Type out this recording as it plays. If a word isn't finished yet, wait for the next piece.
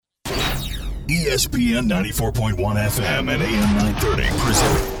ESPN 94.1 FM and AM 930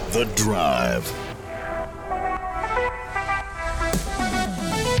 present The Drive.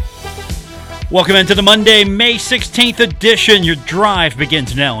 Welcome into the Monday, May 16th edition. Your drive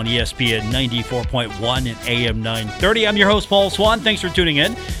begins now on ESPN 94.1 and AM 930. I'm your host, Paul Swan. Thanks for tuning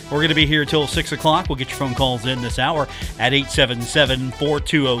in. We're going to be here till 6 o'clock. We'll get your phone calls in this hour at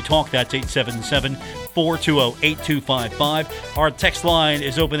 877-420-TALK. That's 877-420-8255. Our text line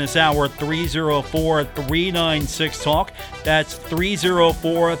is open this hour, 304-396-TALK. That's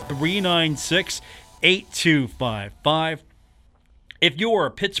 304-396-8255. If you're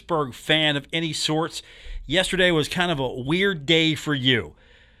a Pittsburgh fan of any sorts, yesterday was kind of a weird day for you.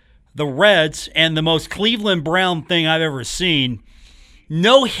 The Reds, and the most Cleveland Brown thing I've ever seen,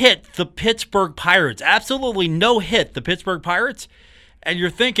 no-hit the Pittsburgh Pirates. Absolutely no-hit the Pittsburgh Pirates. And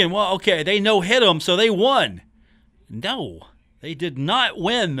you're thinking, well, okay, they no-hit them, so they won. No, they did not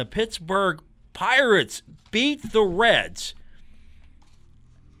win. The Pittsburgh Pirates beat the Reds.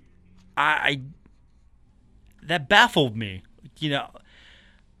 That baffled me. You know,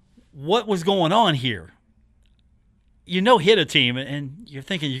 what was going on here? You hit a team, and you're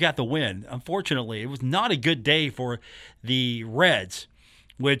thinking you got the win. Unfortunately, it was not a good day for the Reds,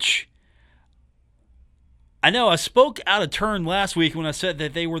 which I know I spoke out of turn last week when I said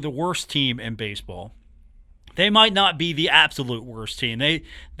that they were the worst team in baseball. They might not be the absolute worst team.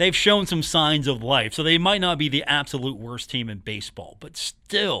 They've shown some signs of life, so they might not be the absolute worst team in baseball. But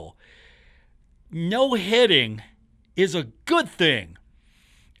still, no hitting is a good thing.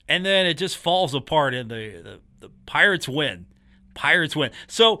 And then it just falls apart, and the Pirates win. Pirates win.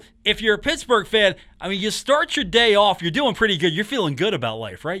 So if you're a Pittsburgh fan, I mean, you start your day off, you're doing pretty good. You're feeling good about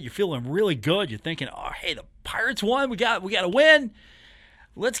life, right? You're feeling really good. You're thinking, oh, hey, the Pirates won. We got to win.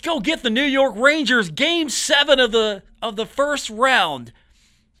 Let's go get the New York Rangers. Game 7 of the first round.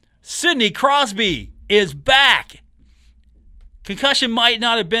 Sidney Crosby is back. Concussion might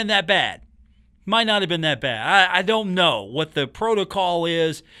not have been that bad. Might not have been that bad. I don't know what the protocol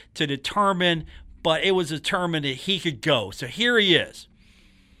is to determine, but it was determined that he could go. So here he is.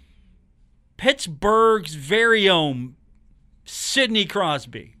 Pittsburgh's very own Sidney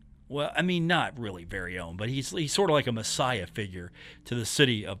Crosby. Well, I mean, not really very own, but he's sort of like a messiah figure to the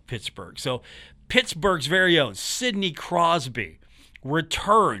city of Pittsburgh. So Pittsburgh's very own Sidney Crosby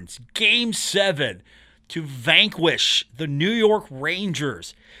returns Game 7 to vanquish the New York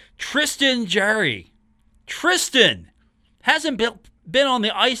Rangers. Tristan Jarry. Tristan hasn't been on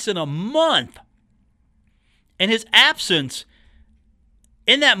the ice in a month. And his absence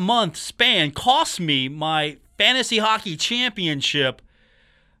in that month span cost me my fantasy hockey championship.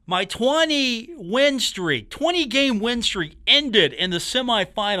 My 20-game win streak ended in the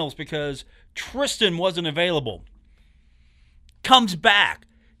semifinals because Tristan wasn't available. Comes back.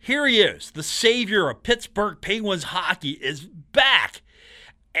 Here he is. The savior of Pittsburgh Penguins hockey is back.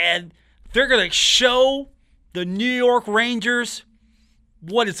 And they're going to show the New York Rangers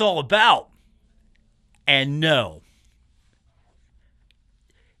what it's all about. And no,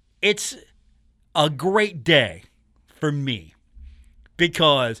 it's a great day for me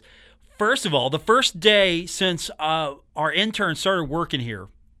because, first of all, the first day since our intern started working here,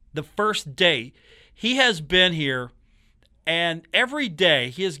 the first day, he has been here, and every day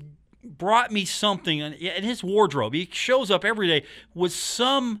he has brought me something in his wardrobe. He shows up every day with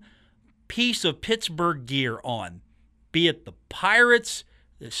some piece of Pittsburgh gear on, be it the Pirates,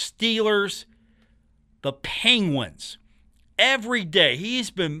 the Steelers, the Penguins. Every day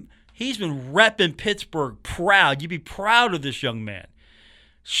he's been repping Pittsburgh proud. You'd be proud of this young man,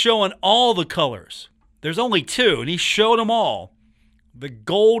 showing all the colors. There's only 2, and he showed them all. The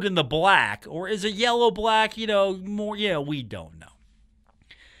gold and the black, or is it yellow black? More. Yeah, we don't know.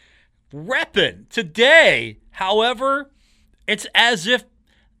 Repping today, however, it's as if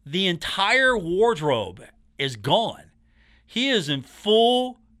the entire wardrobe is gone. He is in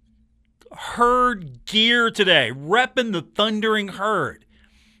full herd gear today, repping the Thundering Herd.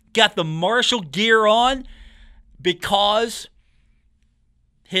 Got the Marshall gear on because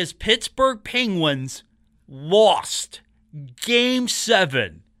his Pittsburgh Penguins lost Game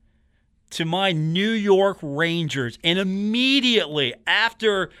 7 to my New York Rangers. And immediately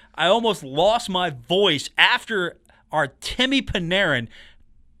after I almost lost my voice, after our Timmy Panarin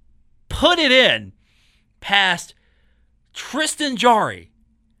put it in past Tristan Jarry,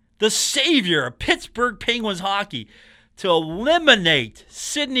 the savior of Pittsburgh Penguins hockey, to eliminate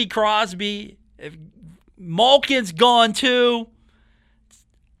Sidney Crosby. If Malkin's gone too,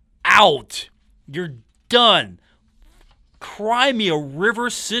 out. You're done. Cry me a river,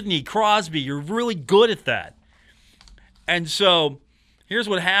 Sidney Crosby. You're really good at that. And so, here's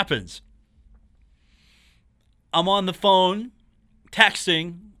what happens. I'm on the phone,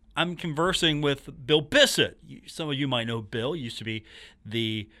 texting. I'm conversing with Bill Bissett. Some of you might know Bill. He used to be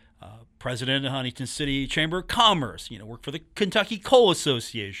the president of Huntington City Chamber of Commerce. Worked for the Kentucky Coal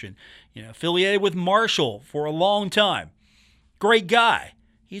Association. Affiliated with Marshall for a long time. Great guy.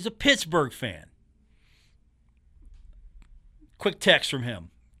 He's a Pittsburgh fan. Quick text from him.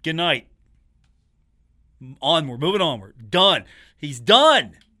 Good night. Onward, moving onward. Done. He's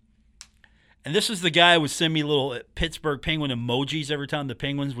done. And this is the guy who would send me little Pittsburgh Penguin emojis every time the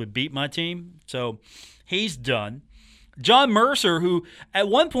Penguins would beat my team. So he's done. John Mercer, who at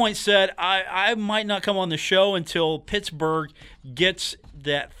one point said, I might not come on the show until Pittsburgh gets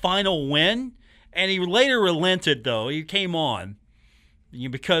that final win. And he later relented, though. He came on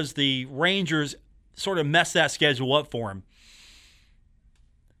because the Rangers sort of messed that schedule up for him.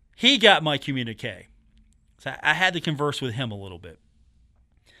 He got my communique. So I had to converse with him a little bit.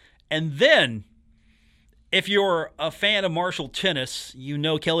 And then, if you're a fan of Marshall tennis, you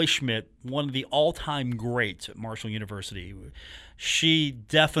know Kelly Schmidt, one of the all-time greats at Marshall University. She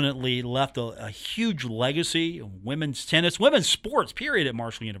definitely left a huge legacy of women's tennis, women's sports, period, at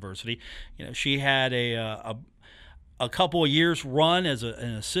Marshall University. She had a couple of years run as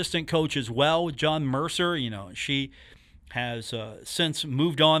an assistant coach as well with John Mercer. She has since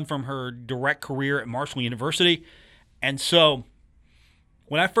moved on from her direct career at Marshall University. And so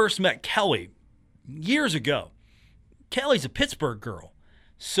when I first met Kelly years ago, Kelly's a Pittsburgh girl.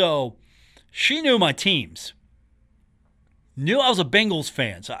 So she knew my teams. Knew I was a Bengals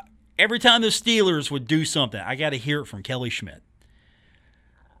fan. So every time the Steelers would do something, I got to hear it from Kelly Schmidt.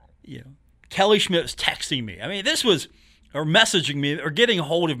 Kelly Schmidt was texting me. Or messaging me, or getting a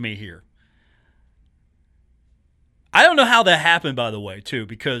hold of me here. I don't know how that happened, by the way, too,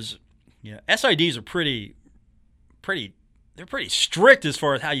 because SIDs are pretty strict as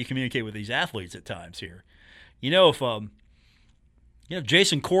far as how you communicate with these athletes at times here. If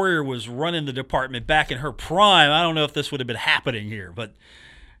Jason Corrier was running the department back in her prime, I don't know if this would have been happening here. But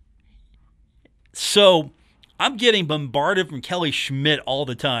so I'm getting bombarded from Kelly Schmidt all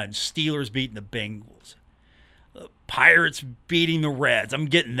the time. Steelers beating the Bengals. The Pirates beating the Reds. I'm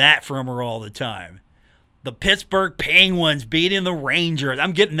getting that from her all the time. The Pittsburgh Penguins beating the Rangers.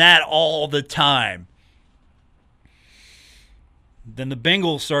 I'm getting that all the time. Then the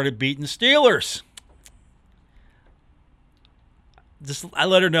Bengals started beating the Steelers. I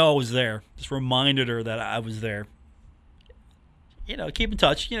let her know I was there. Just reminded her that I was there. Keep in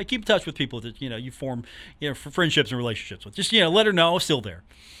touch. Keep in touch with people that you form for friendships and relationships with. Just let her know I was still there.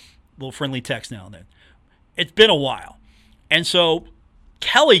 A little friendly text now and then. It's been a while, and so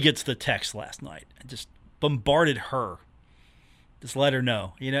Kelly gets the text last night. I just bombarded her. Just let her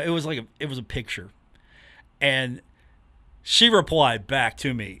know. It was a picture, and she replied back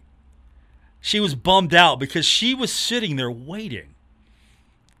to me. She was bummed out because she was sitting there waiting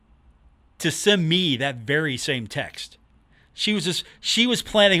to send me that very same text. She was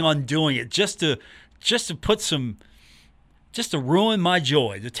planning on doing it just to ruin my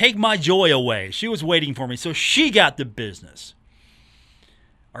joy, to take my joy away. She was waiting for me, so she got the business.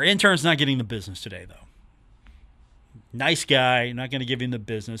 Our intern's not getting the business today, though. Nice guy, not going to give him the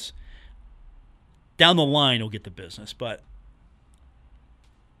business. Down the line, he'll get the business, but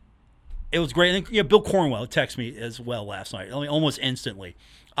it was great. And, Bill Cornwell texted me as well last night, almost instantly.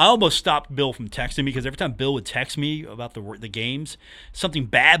 I almost stopped Bill from texting me because every time Bill would text me about the games, something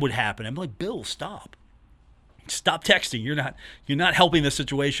bad would happen. I'm like, Bill, stop. Stop texting. You're not helping the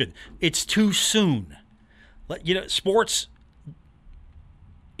situation. It's too soon. Sports,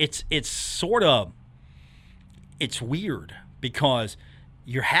 it's weird because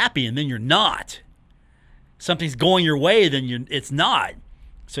you're happy and then you're not. Something's going your way, then it's not.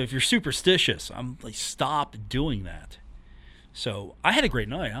 So if you're superstitious, I'm like, stop doing that. So I had a great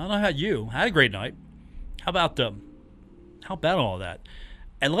night. I don't know how you. I had a great night. How about all that?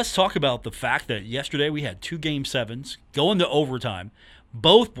 And let's talk about the fact that yesterday we had 2 Game 7s going to overtime.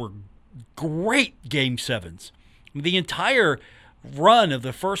 Both were great Game 7s. The entire run of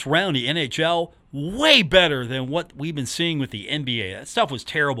the first round of the NHL, way better than what we've been seeing with the NBA. That stuff was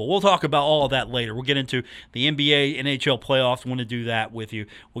terrible. We'll talk about all of that later. We'll get into the NBA, NHL playoffs. I want to do that with you.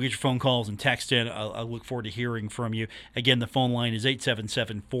 We'll get your phone calls and text in. I look forward to hearing from you. Again, the phone line is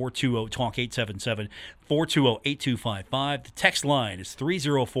 877-420-TALK, 877-420-8255. The text line is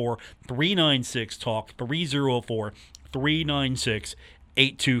 304-396-TALK,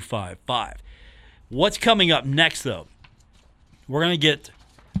 304-396-8255. What's coming up next, though? We're going to get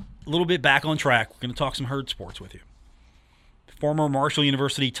a little bit back on track. We're going to talk some herd sports with you. Former Marshall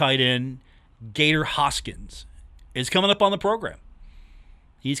University tight end Gator Hoskins is coming up on the program.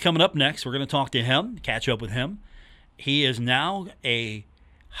 He's coming up next. We're going to talk to him, catch up with him. He is now a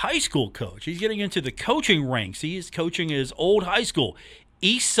high school coach. He's getting into the coaching ranks. He is coaching his old high school,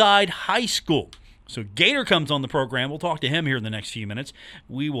 Eastside High School. So Gator comes on the program. We'll talk to him here in the next few minutes.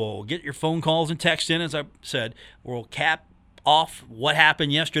 We will get your phone calls and texts in. As I said, we'll cap off what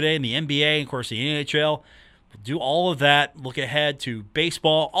happened yesterday in the NBA and, of course, the NHL. We'll do all of that, look ahead to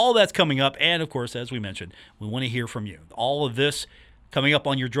baseball. All that's coming up. And, of course, as we mentioned, we want to hear from you. All of this coming up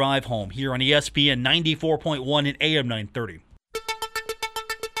on your drive home here on ESPN 94.1 and AM 930.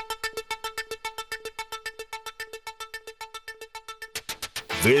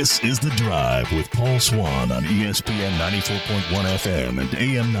 This is The Drive with Paul Swan on ESPN 94.1 FM and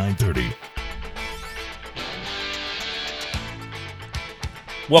AM 930.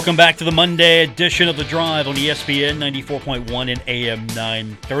 Welcome back to the Monday edition of The Drive on ESPN 94.1 and AM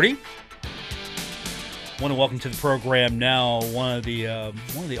 930. I want to welcome to the program now one of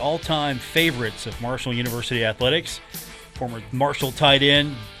the all-time favorites of Marshall University athletics, former Marshall tight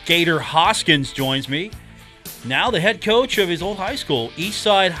end Gator Hoskins joins me. Now the head coach of his old high school,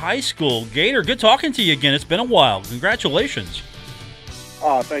 Eastside High School. Gator, good talking to you again. It's been a while. Congratulations.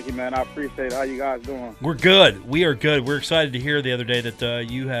 Oh, thank you, man. I appreciate it. How you guys doing? We're good. We are good. We're excited to hear the other day that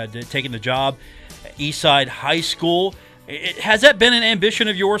you had taken the job at Eastside High School. Has that been an ambition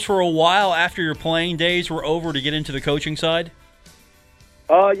of yours for a while after your playing days were over to get into the coaching side?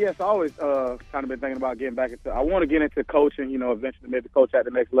 Yes, I always kind of been thinking about getting back into. I want to get into coaching. Eventually maybe coach at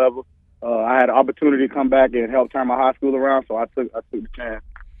the next level. I had an opportunity to come back and help turn my high school around, so I took the chance.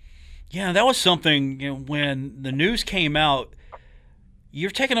 Yeah, that was something. When the news came out,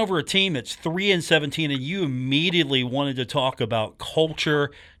 you're taking over a team that's 3-17, and you immediately wanted to talk about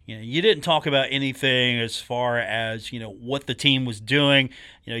culture. You didn't talk about anything as far as, what the team was doing,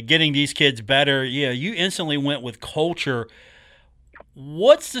 getting these kids better. Yeah, you instantly went with culture.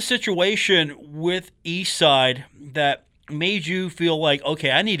 What's the situation with Eastside that made you feel like,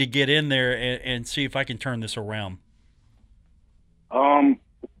 okay, I need to get in there and see if I can turn this around?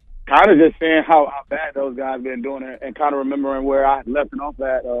 Kind of just saying how bad those guys been doing it and kind of remembering where I left it off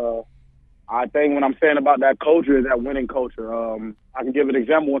at. I think when I'm saying about that culture is that winning culture. I can give an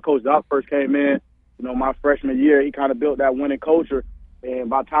example. When Coach Doc first came in, my freshman year, he kind of built that winning culture. And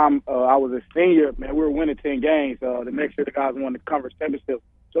by the time I was a senior, man, we were winning 10 games. The next year, the guys won the conference championship.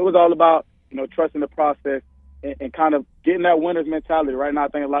 So it was all about, trusting the process and kind of getting that winner's mentality. Right now, I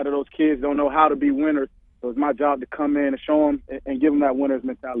think a lot of those kids don't know how to be winners. So it's my job to come in and show them and give them that winner's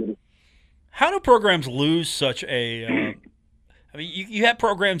mentality. How do programs lose such a you have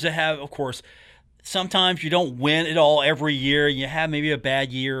programs that have, of course, sometimes you don't win it all every year. You have maybe a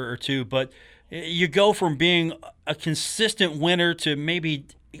bad year or two, but you go from being a consistent winner to maybe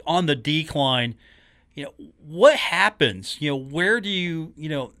on the decline. What happens? Where do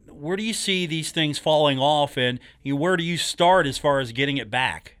you see these things falling off, and where do you start as far as getting it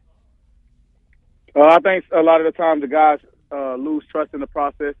back? I think a lot of the time the guys lose trust in the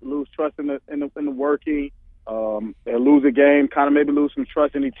process, lose trust in the working. They lose a game, kind of maybe lose some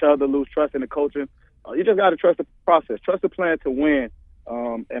trust in each other, lose trust in the coaching. You just got to trust the process, trust the plan to win.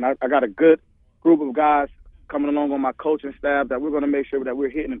 And I got a good group of guys coming along on my coaching staff that we're going to make sure that we're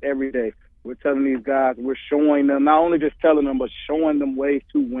hitting them every day. We're telling these guys, we're showing them, not only just telling them, but showing them ways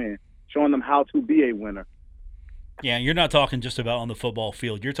to win, showing them how to be a winner. Yeah, you're not talking just about on the football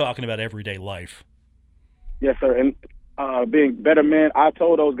field. You're talking about everyday life. Yes, sir. And being better men, I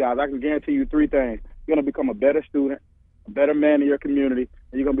told those guys, I can guarantee you three things. You're going to become a better student, a better man in your community,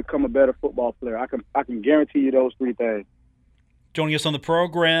 and you're going to become a better football player. I can guarantee you those three things. Joining us on the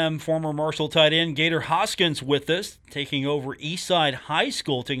program, former Marshall tight end Gator Hoskins with us, taking over Eastside High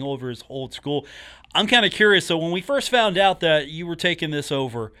School, taking over his old school. I'm kind of curious. So when we first found out that you were taking this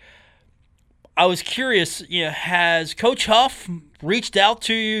over, I was curious, has Coach Huff reached out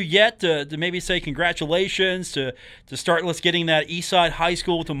to you yet to maybe say congratulations, to start getting that Eastside High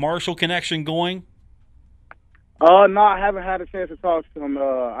School to Marshall connection going? No, I haven't had a chance to talk to him.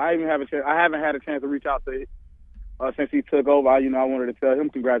 I haven't had a chance to reach out to him since he took over. I wanted to tell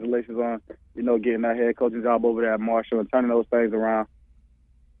him congratulations on, getting that head coaching job over there at Marshall and turning those things around.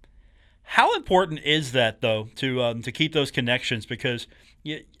 How important is that, though, to keep those connections? Because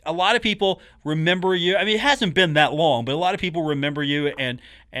a lot of people remember you. I mean, it hasn't been that long, but a lot of people remember you and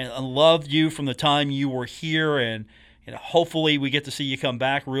loved you from the time you were here. And hopefully we get to see you come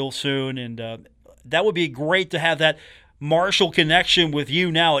back real soon. And that would be great to have that Marshall connection with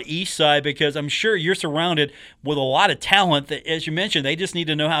you now at Eastside, because I'm sure you're surrounded with a lot of talent that, as you mentioned, they just need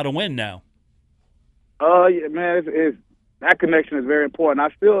to know how to win now. Yeah, man, that connection is very important.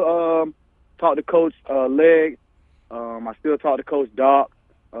 I still talk to Coach Legg. I still talk to Coach Doc.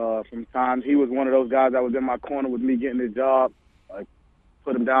 Sometimes he was one of those guys that was in my corner with me getting the job,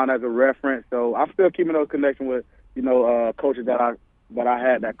 put him down as a reference. So I'm still keeping those connections with, coaches that I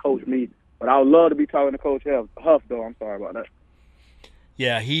had that coached me. But I would love to be talking to Coach Huff, though. I'm sorry about that.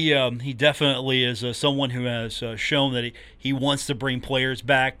 Yeah, he definitely is someone who has shown that he wants to bring players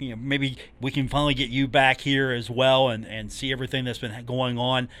back. Maybe we can finally get you back here as well and see everything that's been going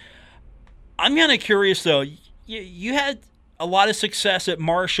on. I'm kind of curious, though. You had a lot of success at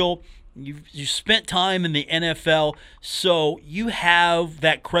Marshall. You spent time in the NFL, so you have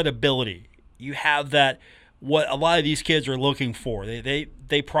that credibility. You have that what a lot of these kids are looking for.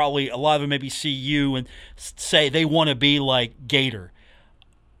 They probably, a lot of them maybe see you and say they want to be like Gator.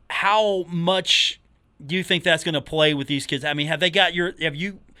 How much do you think that's going to play with these kids? I mean, have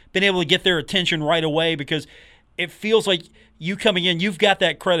you been able to get their attention right away? Because it feels like you coming in, you've got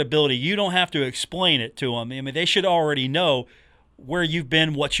that credibility. You don't have to explain it to them. I mean, they should already know where you've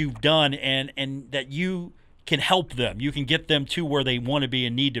been, what you've done, and that you can help them. You can get them to where they want to be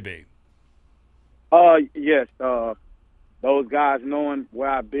and need to be. Yes. Those guys knowing where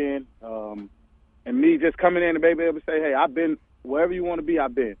I've been, and me just coming in and be able to say, hey, I've been wherever you want to be,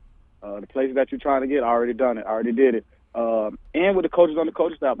 I've been. The places that you're trying to get, I already done it. I already did it. And with the coaches on the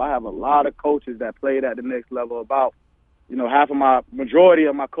coaching staff, I have a lot of coaches that played at the next level. About, majority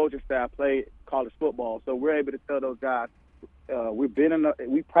of my coaching staff played college football. So we're able to tell those guys,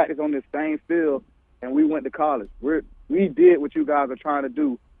 we practice on this same field, and we went to college. We did what you guys are trying to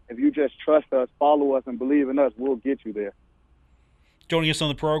do. If you just trust us, follow us, and believe in us, we'll get you there. Joining us on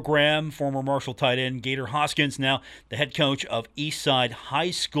the program, former Marshall tight end Gator Hoskins, now the head coach of Eastside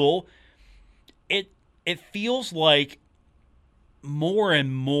High School. It feels like more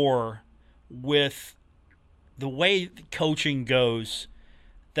and more with the way coaching goes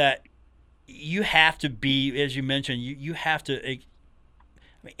that you have to be, as you mentioned, you have to. I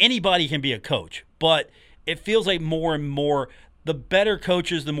mean, anybody can be a coach, but it feels like more and more the better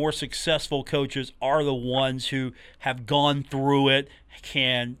coaches, the more successful coaches are the ones who have gone through it,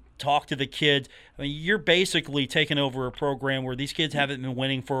 can talk to the kids. I mean, you're basically taking over a program where these kids haven't been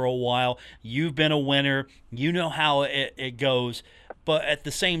winning for a while. You've been a winner. You know how it goes. But at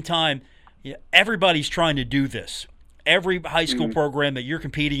the same time, everybody's trying to do this. Every high school program that you're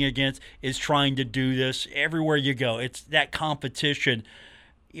competing against is trying to do this. Everywhere you go, it's that competition.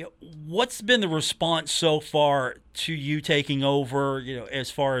 What's been the response so far to you taking over,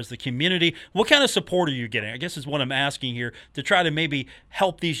 as far as the community? What kind of support are you getting? I guess is what I'm asking here, to try to maybe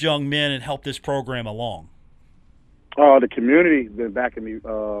help these young men and help this program along. The community's been backing me.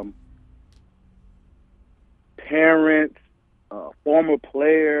 Parents, former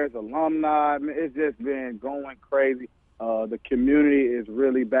players, alumni. It's just been going crazy. The community is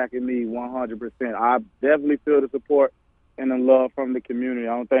really backing me 100%. I definitely feel the support and the love from the community.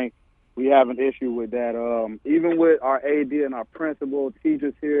 I don't think we have an issue with that. Even with our AD and our principal,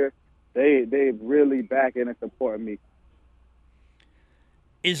 teachers here, they really backing and supporting me.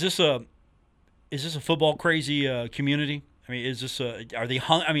 Is this a football crazy community? I mean, is this are they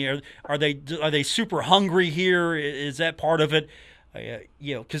are they super hungry here? Is that part of it?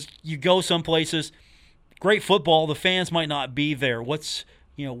 Because you go some places, great football, the fans might not be there. What's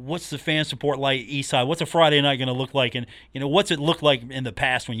the fan support like Eastside? What's a Friday night going to look like? And, what's it look like in the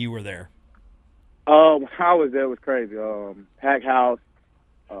past when you were there? How I was there was crazy. Packed house,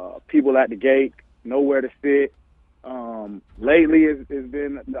 people at the gate, nowhere to sit. Lately it's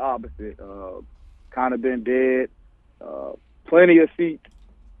been the opposite. Kind of been dead. Plenty of seats.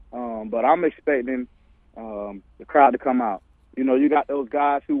 But I'm expecting the crowd to come out. You got those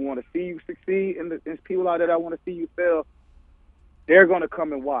guys who want to see you succeed, and there's people out there that want to see you fail. They're going to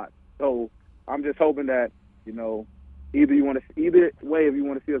come and watch. So I'm just hoping that, either way, if you want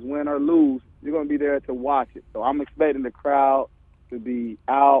to see us win or lose, you're going to be there to watch it. So I'm expecting the crowd to be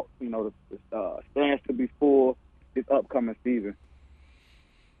out, the stands to be full this upcoming season.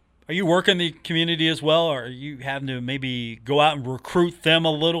 Are you working the community as well, or are you having to maybe go out and recruit them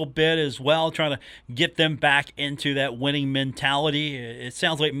a little bit as well, trying to get them back into that winning mentality? It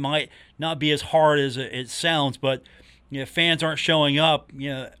sounds like it might not be as hard as it sounds, but fans aren't showing up.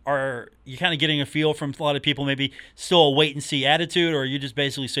 Are you kind of getting a feel from a lot of people, maybe still a wait and see attitude, or are you just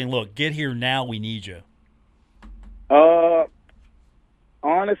basically saying, look, get here now, we need you?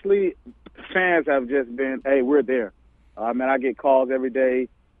 Honestly, fans have just been, hey, we're there. I get calls every day,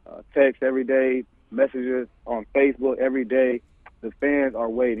 texts every day, messages on Facebook every day. The fans are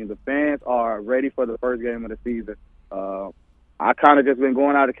waiting. The fans are ready for the first game of the season. I kind of just been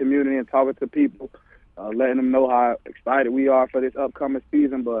going out of the community and talking to people, letting them know how excited we are for this upcoming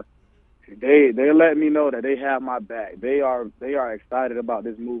season. But They let me know that they have my back. They are excited about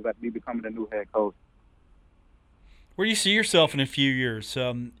this move at me becoming the new head coach. Where do you see yourself in a few years?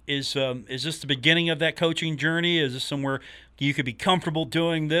 Is this the beginning of that coaching journey? Is this somewhere you could be comfortable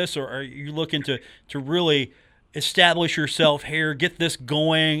doing this, or are you looking to really establish yourself here, get this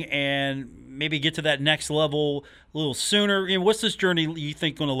going, and maybe get to that next level a little sooner? What's this journey you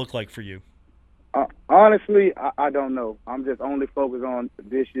think going to look like for you? Honestly, I don't know. I'm just only focused on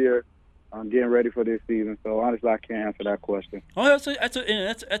this year. I'm getting ready for this season. So honestly, I can't answer that question. Oh,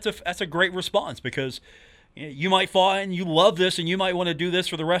 that's a great response, because you might find you love this and you might want to do this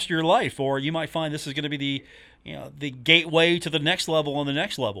for the rest of your life, or you might find this is going to be the gateway to the next level and the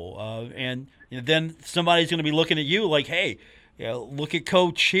next level, and then somebody's going to be looking at you like, hey, look at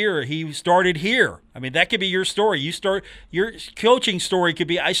Coach here. He started here. I mean, that could be your story. Your coaching story could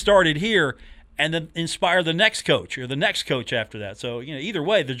be, I started here, and then inspire the next coach or the next coach after that. So either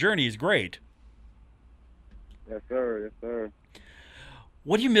way, the journey is great. Yes, sir. Yes, sir.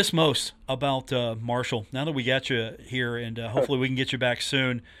 What do you miss most about Marshall? Now that we got you here, and hopefully we can get you back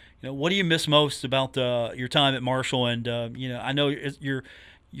soon. What do you miss most about your time at Marshall? And I know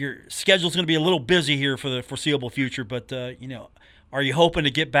your schedule's going to be a little busy here for the foreseeable future, but are you hoping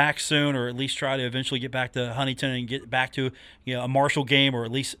to get back soon, or at least try to eventually get back to Huntington and get back to a Marshall game, or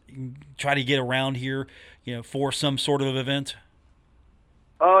at least try to get around here for some sort of event?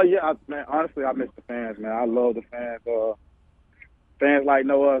 Yeah, man. Honestly, I miss the fans, man. I love the fans. Fans like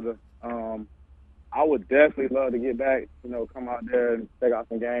no other. I would definitely love to get back, come out there and check out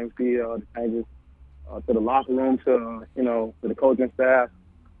some games, see the changes to the locker room, to the coaching staff,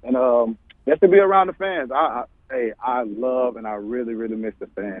 and just to be around the fans. I love and I really, really miss the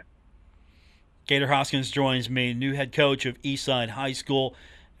fans. Gator Hoskins joins me, new head coach of Eastside High School.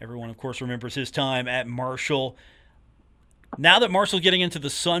 Everyone, of course, remembers his time at Marshall. Now that Marshall's getting into the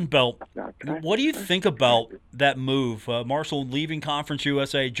Sun Belt, what do you think about that move? Marshall leaving Conference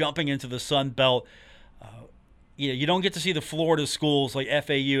USA, jumping into the Sun Belt. You don't get to see the Florida schools like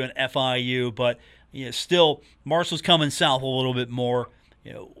FAU and FIU, but still Marshall's coming south a little bit more.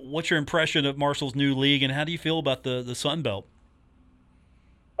 What's your impression of Marshall's new league, and how do you feel about the Sun Belt?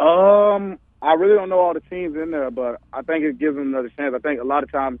 I really don't know all the teams in there, but I think it gives them another chance. I think a lot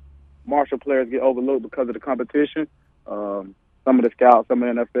of times Marshall players get overlooked because of the competition. Some of the scouts, some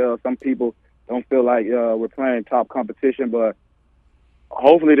of the NFL, some people don't feel like we're playing top competition, but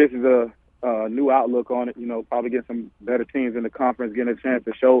hopefully this is a new outlook on it. Probably get some better teams in the conference, getting a chance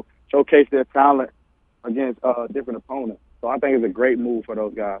to showcase their talent against different opponents. So I think it's a great move for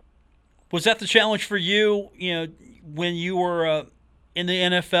those guys. Was that the challenge for you, when you were in the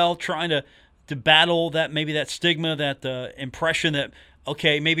NFL, trying to battle that stigma, that impression that,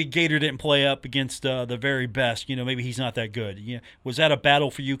 okay, maybe Gator didn't play up against the very best. Maybe he's not that good. Was that a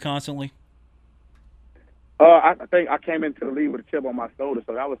battle for you constantly? I think I came into the league with a chip on my shoulder,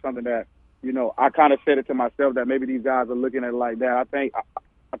 so that was something that, I kind of said it to myself that maybe these guys are looking at it like that. I think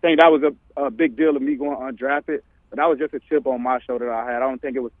that was a big deal of me going undrafted, but that was just a chip on my shoulder that I had. I don't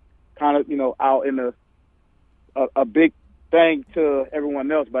think it was kind of, out in a big thing to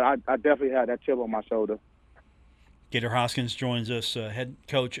everyone else, but I definitely had that chip on my shoulder. Gator Hoskins joins us, head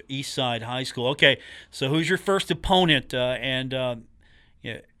coach at Eastside High School. Okay, so who's your first opponent, and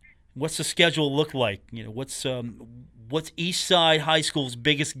what's the schedule look like? What's Eastside High School's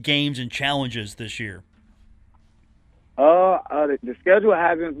biggest games and challenges this year? The schedule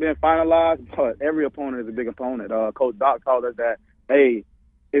hasn't been finalized, but every opponent is a big opponent. Coach Doc told us that, hey,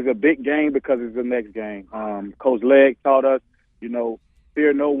 it's a big game because it's the next game. Coach Legg taught us,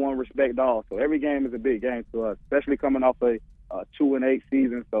 fear no one, respect all. So every game is a big game to us, especially coming off a 2-8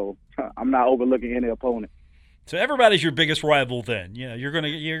 season. So I'm not overlooking any opponent. So everybody's your biggest rival then. You're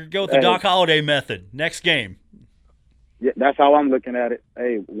gonna go with the Doc Holliday method. Next game. Yeah, that's how I'm looking at it.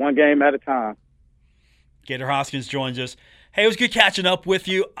 Hey, one game at a time. Gator Hoskins joins us. Hey, it was good catching up with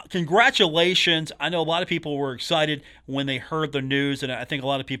you. Congratulations. I know a lot of people were excited when they heard the news, and I think a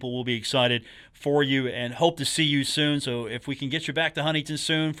lot of people will be excited for you and hope to see you soon. So if we can get you back to Huntington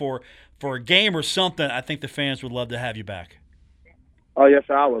soon for a game or something, I think the fans would love to have you back. Oh, yes,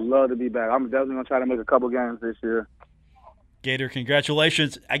 sir. I would love to be back. I'm definitely going to try to make a couple games this year. Gator,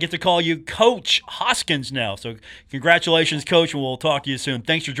 congratulations. I get to call you Coach Hoskins now. So congratulations, Coach, and we'll talk to you soon.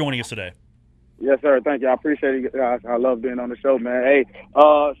 Thanks for joining us today. Yes, sir. Thank you. I appreciate you guys. I love being on the show, man. Hey,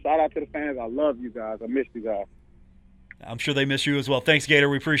 shout out to the fans. I love you guys. I miss you guys. I'm sure they miss you as well. Thanks, Gator.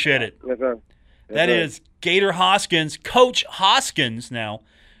 We appreciate it. Yes, sir. Yes, that sir. is Gator Hoskins, Coach Hoskins now.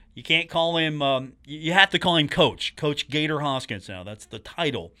 You can't call him you have to call him Coach Gator Hoskins now. That's the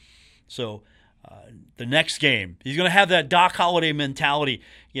title. So The next game, he's going to have that Doc Holliday mentality,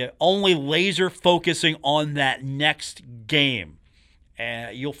 only laser focusing on that next game.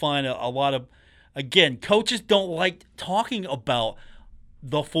 And you'll find a lot of, again, coaches don't like talking about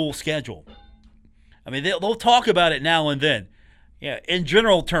the full schedule. I mean, they'll talk about it now and then. Yeah, in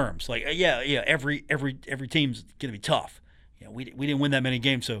general terms, like every team's gonna be tough. We didn't win that many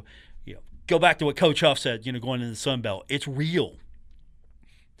games, so go back to what Coach Huff said. Going into the Sun Belt, it's real.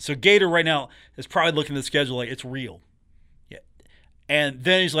 So Gator right now is probably looking at the schedule like it's real. Yeah, and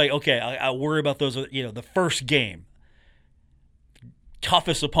then he's like, okay, I worry about those. The first game,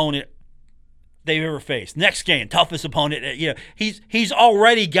 toughest opponent they've ever faced. Next game, toughest opponent. He's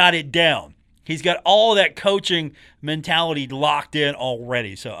already got it down. He's got all that coaching mentality locked in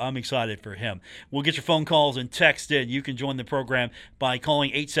already, so I'm excited for him. We'll get your phone calls and text in. You can join the program by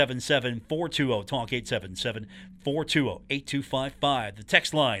calling 877-420-TALK, 877-420-8255. The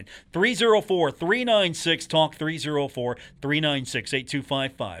text line, 304-396-TALK,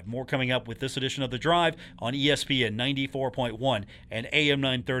 304-396-8255. More coming up with this edition of The Drive on ESPN 94.1 and AM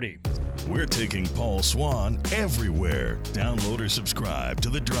 930. We're taking Paul Swan everywhere. Download or subscribe to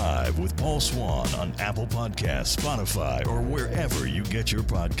The Drive with Paul Swan on Apple Podcasts, Spotify, or wherever you get your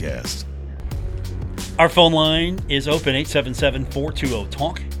podcasts. Our phone line is open,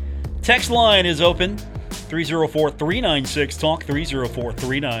 877-420-TALK. Text line is open, 304-396-TALK,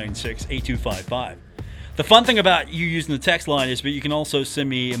 304-396-8255. The fun thing about you using the text line is, but you can also send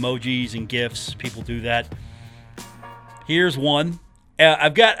me emojis and GIFs. People do that. Here's one.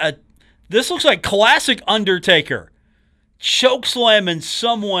 I've got this looks like classic Undertaker. Chokeslamming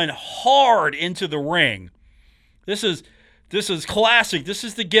someone hard into the ring. This is classic. This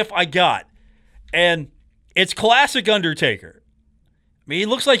is the GIF I got. And it's classic Undertaker. I mean, he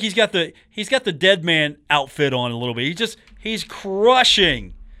looks like he's got the dead man outfit on a little bit. He's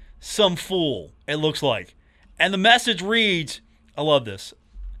crushing some fool, it looks like. And the message reads, I love this.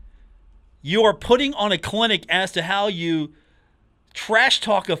 You are putting on a clinic as to how you trash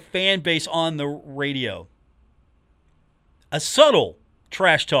talk a fan base on the radio. A subtle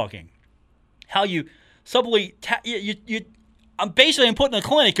trash talking. How you subtly I'm putting a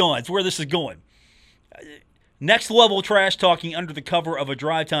clinic on. It's where this is going. Next level trash talking under the cover of a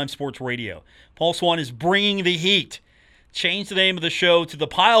Drive Time Sports Radio. Paul Swan is bringing the heat. Change the name of the show to The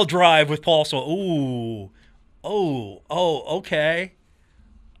Pile Drive with Paul Swan. Ooh. Okay.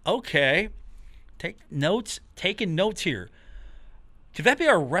 Take notes. Taking notes here. Could that be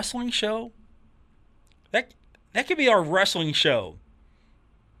our wrestling show? That could be our wrestling show.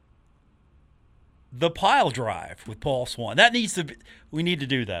 The Pile Drive with Paul Swan. We need to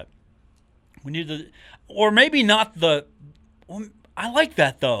do that. We need to, or maybe not the. I like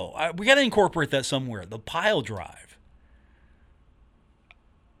that though. We got to incorporate that somewhere. The Pile Drive.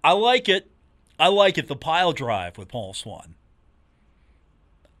 I like it. The Pile Drive with Paul Swan.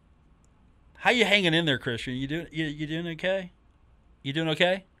 How you hanging in there, Christian? You doing okay? You doing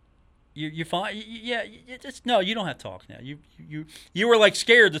okay? You fine? Yeah. No, you don't have to talk now. You were like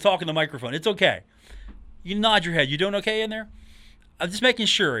scared to talk in the microphone. It's okay. You nod your head. You doing okay in there? I'm just making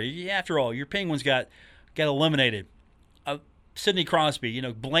sure. After all, your Penguins got eliminated. Sidney Crosby,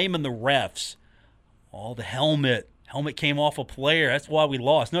 blaming the refs. Oh, the helmet came off a player. That's why we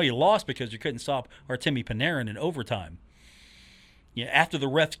lost. No, you lost because you couldn't stop Artemi Panarin in overtime. After the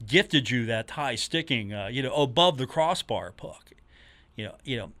refs gifted you that high sticking, above the crossbar puck.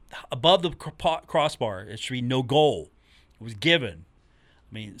 Above the crossbar, it should be no goal. It was given.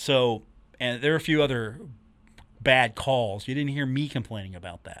 I mean, and there are a few other bad calls. You didn't hear me complaining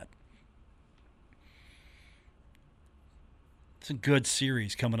about that. It's a good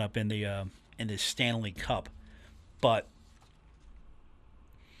series coming up in the Stanley Cup, but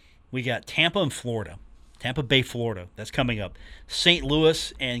we got Tampa and Florida, Tampa Bay, Florida. That's coming up. St.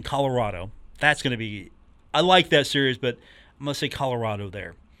 Louis and Colorado. That's going to be. I like that series, but I'm going to say Colorado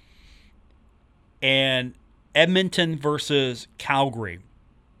there. And Edmonton versus Calgary.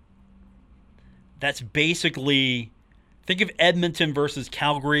 That's basically, think of Edmonton versus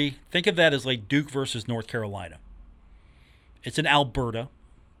Calgary. Think of that as like Duke versus North Carolina. It's in Alberta,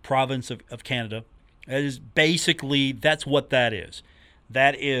 province of Canada. That is basically, that's what that is.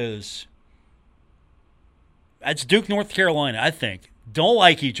 That's Duke, North Carolina, I think. Don't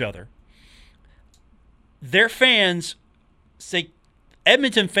like each other. Their fans say,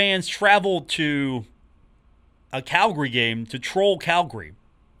 Edmonton fans traveled to a Calgary game to troll Calgary.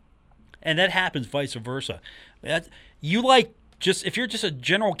 And that happens vice versa. If you're just a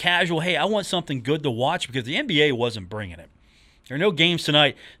general casual, hey, I want something good to watch, because the NBA wasn't bringing it. There are no games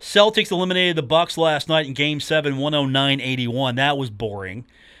tonight. Celtics eliminated the Bucks last night in Game 7, 109-81. That was boring.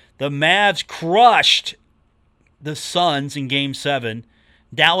 The Mavs crushed the Suns in Game 7.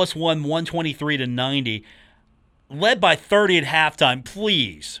 Dallas won 123-90. Led by 30 at halftime.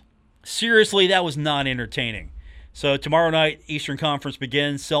 Please. Seriously, that was not entertaining. So tomorrow night, Eastern Conference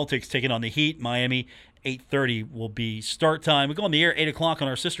begins. Celtics taking on the Heat. Miami, 8:30 will be start time. We go on the air 8 o'clock on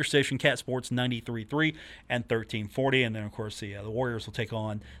our sister station, Cat Sports 93.3 and 1340. And then, of course, the Warriors will take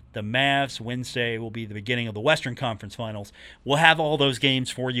on the Mavs. Wednesday will be the beginning of the Western Conference Finals. We'll have all those games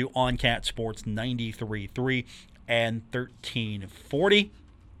for you on Cat Sports 93.3 and 1340.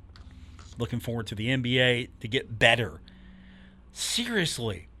 Looking forward to the NBA to get better.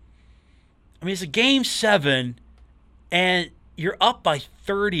 Seriously. I mean, it's a Game 7, and you're up by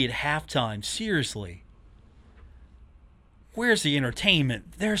 30 at halftime. Seriously. Where's the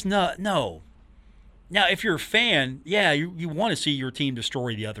entertainment? There's no. Now, if you're a fan, yeah, you want to see your team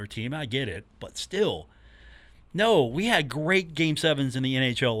destroy the other team. I get it. But still, no, we had great Game 7s in the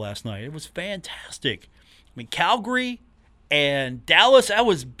NHL last night. It was fantastic. I mean, Calgary and Dallas, that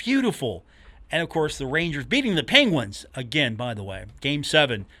was beautiful. And, of course, the Rangers beating the Penguins again, by the way. Game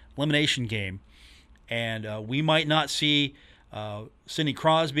 7, elimination game. And we might not see Sidney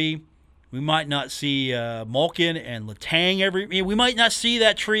Crosby. We might not see Malkin and Letang we might not see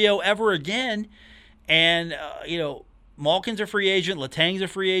that trio ever again. And, Malkin's a free agent. Letang's a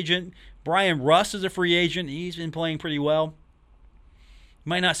free agent. Brian Rust is a free agent. He's been playing pretty well. You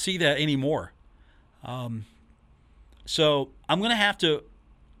might not see that anymore. So I'm going to have to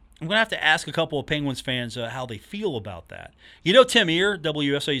ask a couple of Penguins fans how they feel about that. Tim Ear,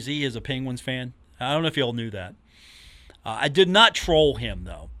 WSAZ, is a Penguins fan. I don't know if y'all knew that. I did not troll him,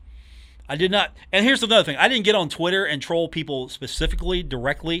 though. I did not. And here's another thing. I didn't get on Twitter and troll people specifically,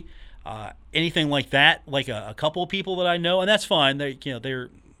 directly, anything like that, like a couple of people that I know. And that's fine. They're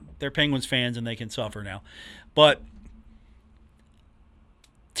Penguins fans and they can suffer now. But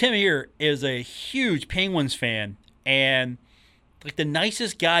Tim Ear is a huge Penguins fan and like the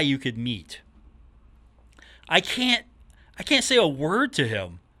nicest guy you could meet. I can't say a word to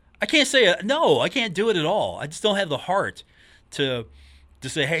him. I can't say no. I can't do it at all. I just don't have the heart to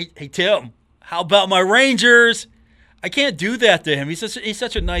say, hey Tim, how about my Rangers? I can't do that to him. He's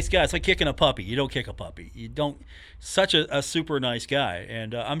such a nice guy. It's like kicking a puppy. You don't kick a puppy. You don't. Such a super nice guy,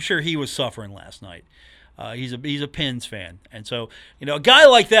 and I'm sure he was suffering last night. He's a Pens fan, and so a guy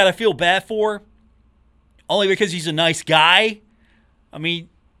like that I feel bad for, only because he's a nice guy. I mean,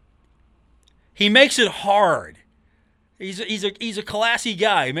 he makes it hard. He's a classy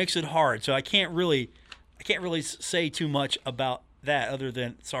guy. He makes it hard. So I can't really say too much about that other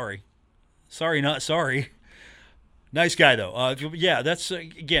than sorry, not sorry. Nice guy though. Yeah, that's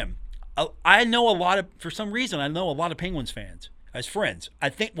again. I know a lot of for some reason I know a lot of Penguins fans as friends. I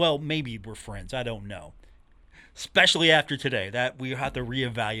think maybe we're friends. I don't know. Especially after today, that we have to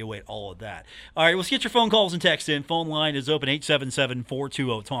reevaluate all of that. All right, let's get your phone calls and texts in. Phone line is open,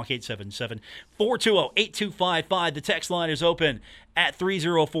 877-420-TALK, 877-420-8255. The text line is open at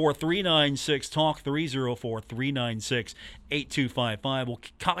 304-396-TALK, 304-396-8255. We'll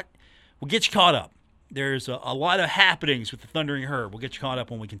get you caught up. There's a lot of happenings with the Thundering Herd. We'll get you caught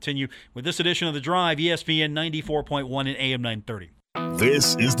up when we continue with this edition of The Drive, ESPN 94.1 and AM 930.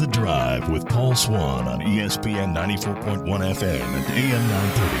 This is The Drive with Paul Swan on ESPN 94.1 FM and AM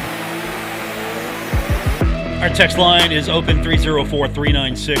 930. Our text line is open,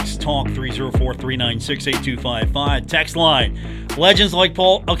 304-396-TALK, 304-396-8255. Text line, legends like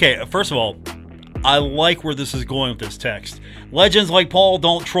Paul. Okay, first of all, I like where this is going with this text. Legends like Paul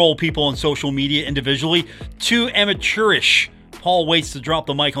don't troll people on social media individually. Too amateurish. Paul waits to drop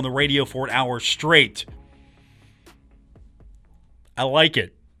the mic on the radio for an hour straight. I like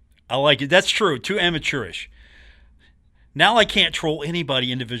it. That's true. Too amateurish. Now I can't troll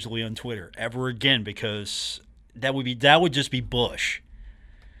anybody individually on Twitter ever again because that would just be Bush.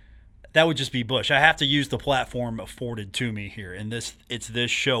 That would just be Bush. I have to use the platform afforded to me here, and it's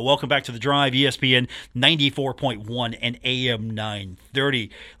this show. Welcome back to The Drive, ESPN 94.1 and AM 930.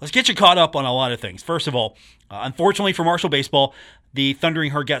 Let's get you caught up on a lot of things. First of all, unfortunately for Marshall baseball, the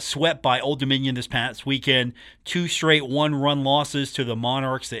Thundering Herd got swept by Old Dominion this past weekend. 2 straight one-run losses to the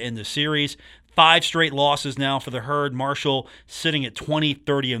Monarchs to end the series. 5 straight losses now for the Herd. Marshall sitting at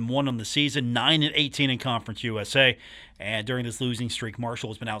 20-30-1 on the season, 9-18 in Conference USA. And during this losing streak, Marshall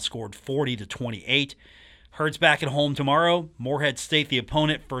has been outscored 40-28. Herd's back at home tomorrow. Morehead State, the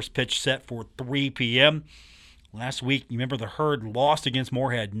opponent. First pitch set for 3 p.m. Last week, you remember the Herd lost against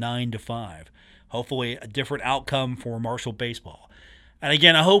Morehead 9-5. Hopefully a different outcome for Marshall baseball. And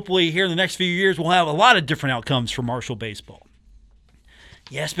again, hopefully here in the next few years, we'll have a lot of different outcomes for Marshall baseball.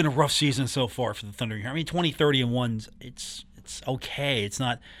 Yeah, it's been a rough season so far for the Thundering Herd. I mean, 20-30-1, it's okay. It's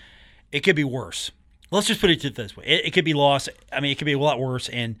not it could be worse. Let's just put it this way. It could be lost. I mean, it could be a lot worse.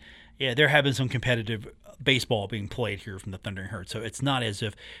 And, yeah, there have been some competitive baseball being played here from the Thundering Herd. So it's not as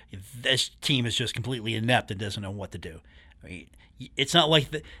if this team is just completely inept and doesn't know what to do. I mean, it's not like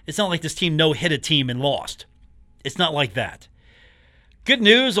this team no-hit a team and lost. It's not like that. Good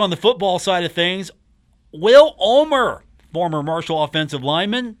news on the football side of things. Will Ulmer, former Marshall offensive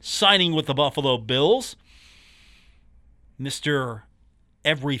lineman, signing with the Buffalo Bills. Mr.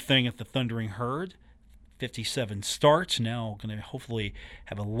 Everything at the Thundering Herd. 57 starts, now going to hopefully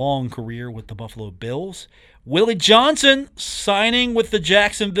have a long career with the Buffalo Bills. Willie Johnson signing with the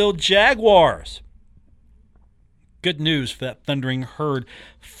Jacksonville Jaguars. Good news for that Thundering Herd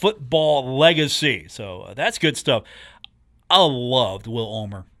football legacy. So that's good stuff. I loved Will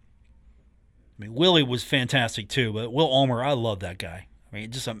Ulmer. I mean, Willie was fantastic too, but Will Ulmer, I love that guy. I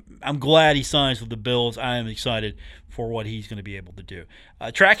mean, I'm glad he signs with the Bills. I am excited for what he's going to be able to do.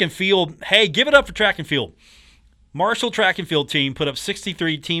 Track and field, hey, give it up for track and field. Marshall track and field team put up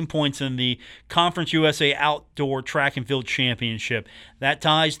 63 team points in the Conference USA Outdoor Track and Field Championship. That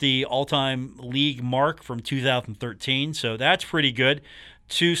ties the all-time league mark from 2013, so that's pretty good.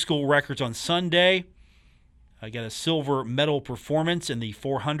 2 school records on Sunday. I got a silver medal performance in the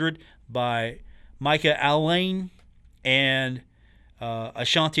 400 by Micah Allain, and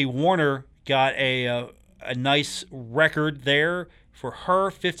Ashanti Warner got a nice record there for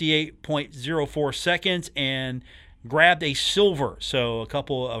her, 58.04 seconds, and grabbed a silver. So a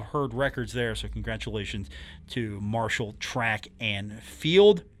couple of herd records there. So congratulations to Marshall Track and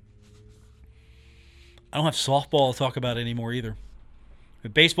Field. I don't have softball to talk about anymore either.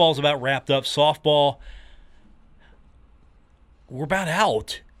 Baseball's about wrapped up. Softball, we're about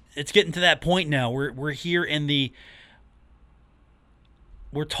out. It's getting to that point now. We're here in the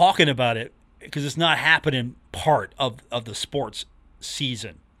we're talking about it because it's not happening part of the sports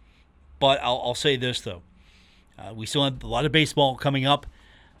season. But I'll say this, though. We still have a lot of baseball coming up.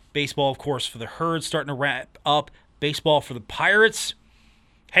 Baseball, of course, for the Herd starting to wrap up. Baseball for the Pirates.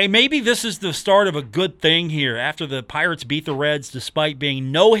 Hey, maybe this is the start of a good thing here after the Pirates beat the Reds despite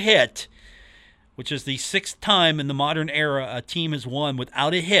being no hit, which is the 6th time in the modern era a team has won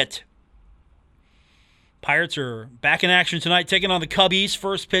without a hit. Pirates are back in action tonight, taking on the Cubbies.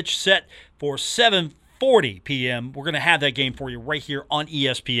 First pitch set for 7:40 p.m. We're going to have that game for you right here on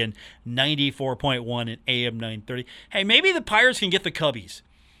ESPN 94.1 and AM 930. Hey, maybe the Pirates can get the Cubbies.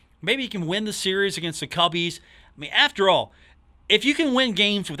 Maybe you can win the series against the Cubbies. I mean, after all, if you can win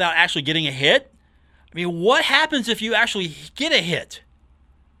games without actually getting a hit, I mean, what happens if you actually get a hit?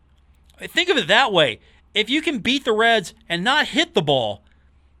 Think of it that way. If you can beat the Reds and not hit the ball,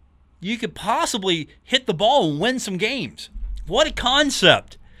 you could possibly hit the ball and win some games. What a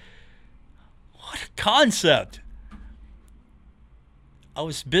concept. What a concept. I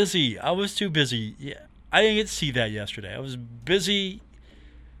was busy. I was too busy. Yeah, I didn't get to see that yesterday. I was busy.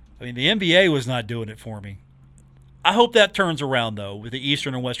 I mean, the NBA was not doing it for me. I hope that turns around, though, with the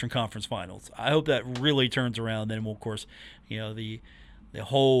Eastern and Western Conference Finals. I hope that really turns around. Then, we'll, of course, the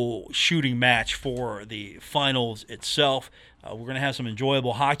whole shooting match for the finals itself. We're going to have some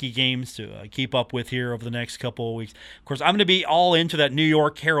enjoyable hockey games to keep up with here over the next couple of weeks. Of course, I'm going to be all into that New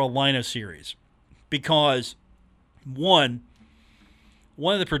York-Carolina series because, one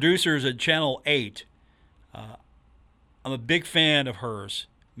of the producers at Channel 8, I'm a big fan of hers,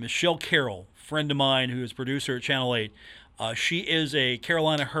 Michelle Carroll, friend of mine who is producer at Channel 8. She is a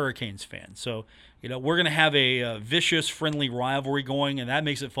Carolina Hurricanes fan. So, we're going to have a vicious, friendly rivalry going, and that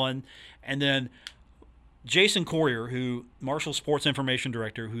makes it fun. And then Jason Courier, who Marshall Sports Information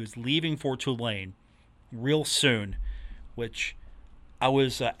Director, who's leaving for Tulane real soon, which I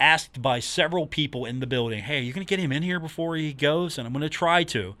was asked by several people in the building, hey, are you going to get him in here before he goes? And I'm going to try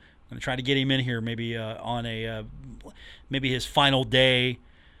to. I'm going to try to get him in here maybe on maybe his final day.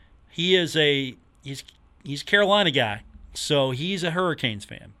 He's a Carolina guy, so he's a Hurricanes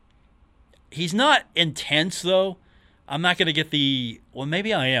fan. He's not intense though. I'm not going to get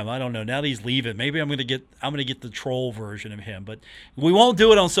maybe I am. I don't know. Now that he's leaving, maybe I'm going to get the troll version of him, but we won't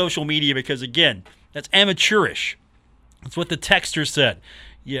do it on social media because again, that's amateurish. That's what the texter said.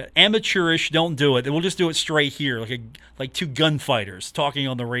 Yeah, amateurish, don't do it. We'll just do it straight here like two gunfighters talking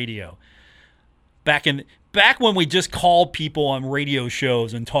on the radio. Back when we just called people on radio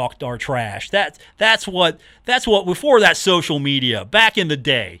shows and talked our trash. That's what before that social media. Back in the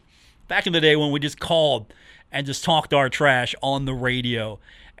day when we just called and just talked our trash on the radio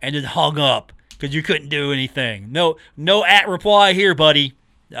and then hung up because you couldn't do anything. No at reply here, buddy.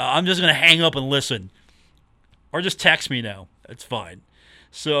 I'm just gonna hang up and listen, or just text me now. It's fine.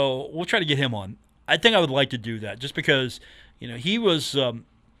 So we'll try to get him on. I think I would like to do that just because he was.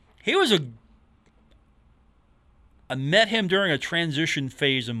 He was I met him during a transition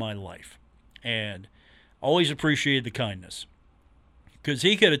phase in my life, and always appreciated the kindness. Because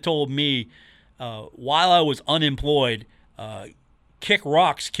he could have told me while I was unemployed, kick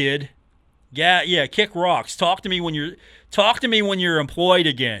rocks, kid. Yeah, kick rocks. Talk to me when you're employed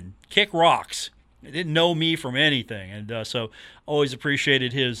again. Kick rocks. He didn't know me from anything, and so always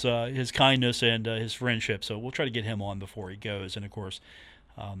appreciated his kindness and his friendship. So we'll try to get him on before he goes. And of course,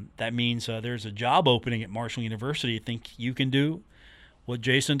 that means there's a job opening at Marshall University. You think you can do what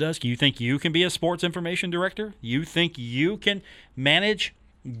Jason does? You think you can be a sports information director? You think you can manage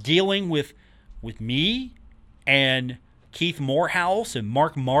dealing with me and Keith Morehouse and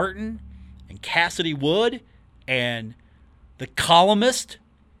Mark Martin and Cassidy Wood and the columnist?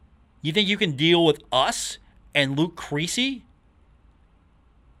 You think you can deal with us and Luke Creasy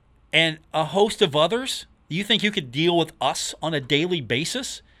and a host of others? You think you could deal with us on a daily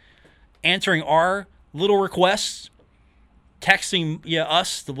basis, answering our little requests, texting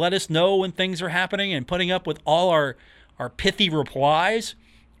us to let us know when things are happening, and putting up with all our pithy replies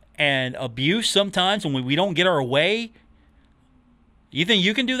and abuse sometimes when we don't get our way? You think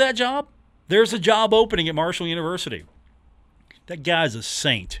you can do that job? There's a job opening at Marshall University. That guy's a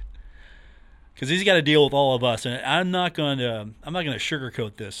saint, because he's got to deal with all of us, and I'm not going to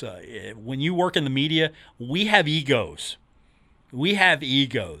sugarcoat this. When you work in the media, we have egos. We have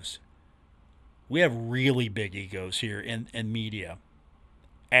really big egos here in media,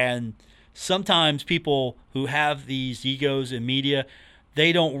 and sometimes people who have these egos in media,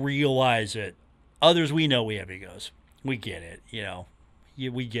 they don't realize it. Others, we know we have egos. We get it.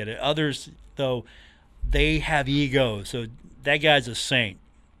 We get it. Others, though, they have egos. So that guy's a saint,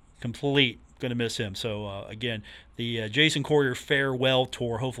 complete. Going to miss him. So, again, the Jason Corrier farewell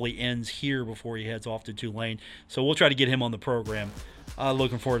tour hopefully ends here before he heads off to Tulane. So we'll try to get him on the program.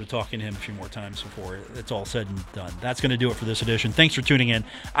 Looking forward to talking to him a few more times before it's all said and done. That's going to do it for this edition. Thanks for tuning in.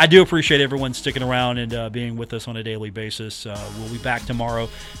 I do appreciate everyone sticking around and being with us on a daily basis. We'll be back tomorrow.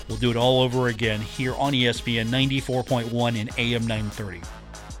 We'll do it all over again here on ESPN 94.1 and AM 930.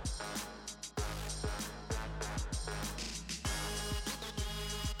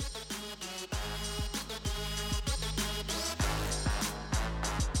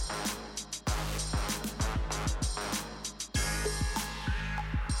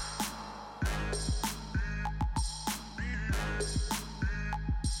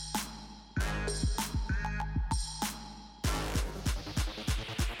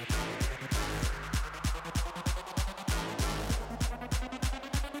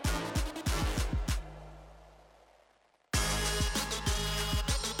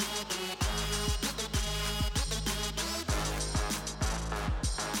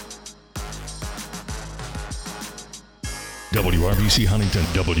 WRBC Huntington,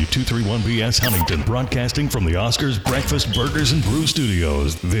 W231BS Huntington, broadcasting from the Oscars Breakfast Burgers and Brew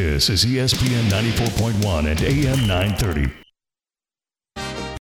Studios. This is ESPN 94.1 and AM 930.